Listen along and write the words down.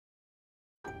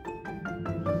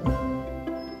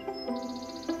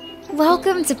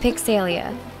Welcome to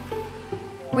Pixelia,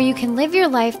 where you can live your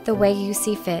life the way you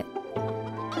see fit.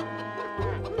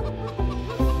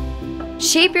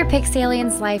 Shape your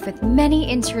Pixelian's life with many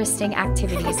interesting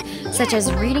activities, such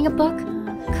as reading a book,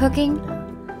 cooking,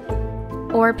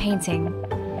 or painting.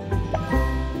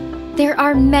 There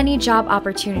are many job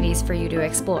opportunities for you to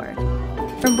explore,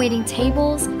 from waiting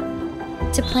tables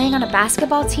to playing on a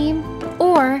basketball team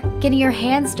or getting your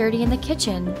hands dirty in the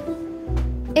kitchen.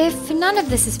 If none of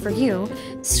this is for you,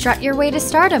 strut your way to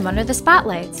stardom under the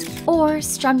spotlights, or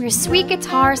strum your sweet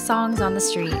guitar songs on the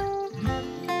street.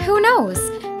 Who knows?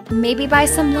 Maybe by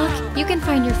some luck, you can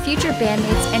find your future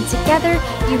bandmates and together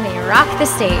you may rock the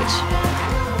stage.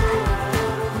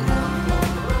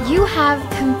 You have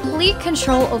complete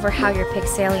control over how your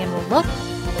Pixelian will look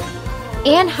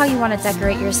and how you want to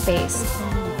decorate your space.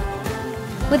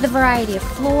 With a variety of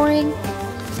flooring,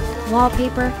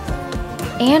 wallpaper,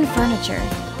 and furniture.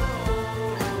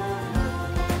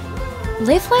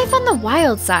 Live life on the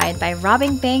wild side by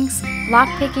robbing banks,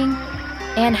 lockpicking,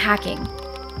 and hacking.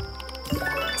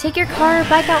 Take your car or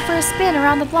bike out for a spin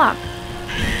around the block.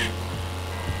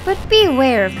 But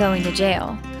beware of going to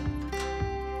jail.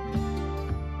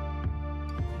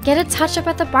 Get a touch-up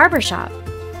at the barbershop.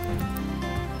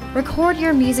 Record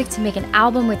your music to make an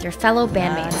album with your fellow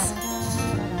bandmates.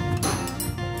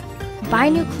 Buy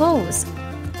new clothes,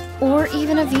 or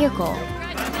even a vehicle.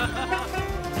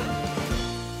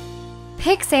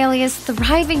 Pixelia's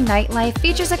thriving nightlife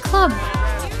features a club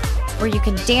where you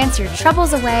can dance your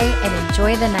troubles away and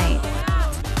enjoy the night.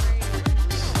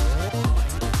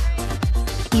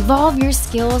 Evolve your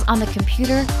skills on the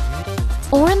computer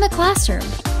or in the classroom.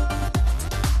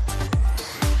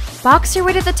 Box your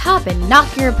way to the top and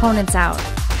knock your opponents out.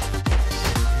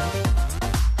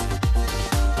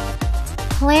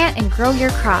 Plant and grow your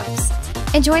crops.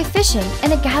 Enjoy fishing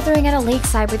and a gathering at a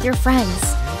lakeside with your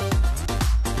friends.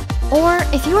 Or,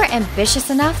 if you are ambitious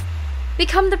enough,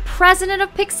 become the president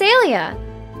of Pixelia.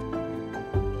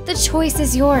 The choice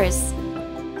is yours.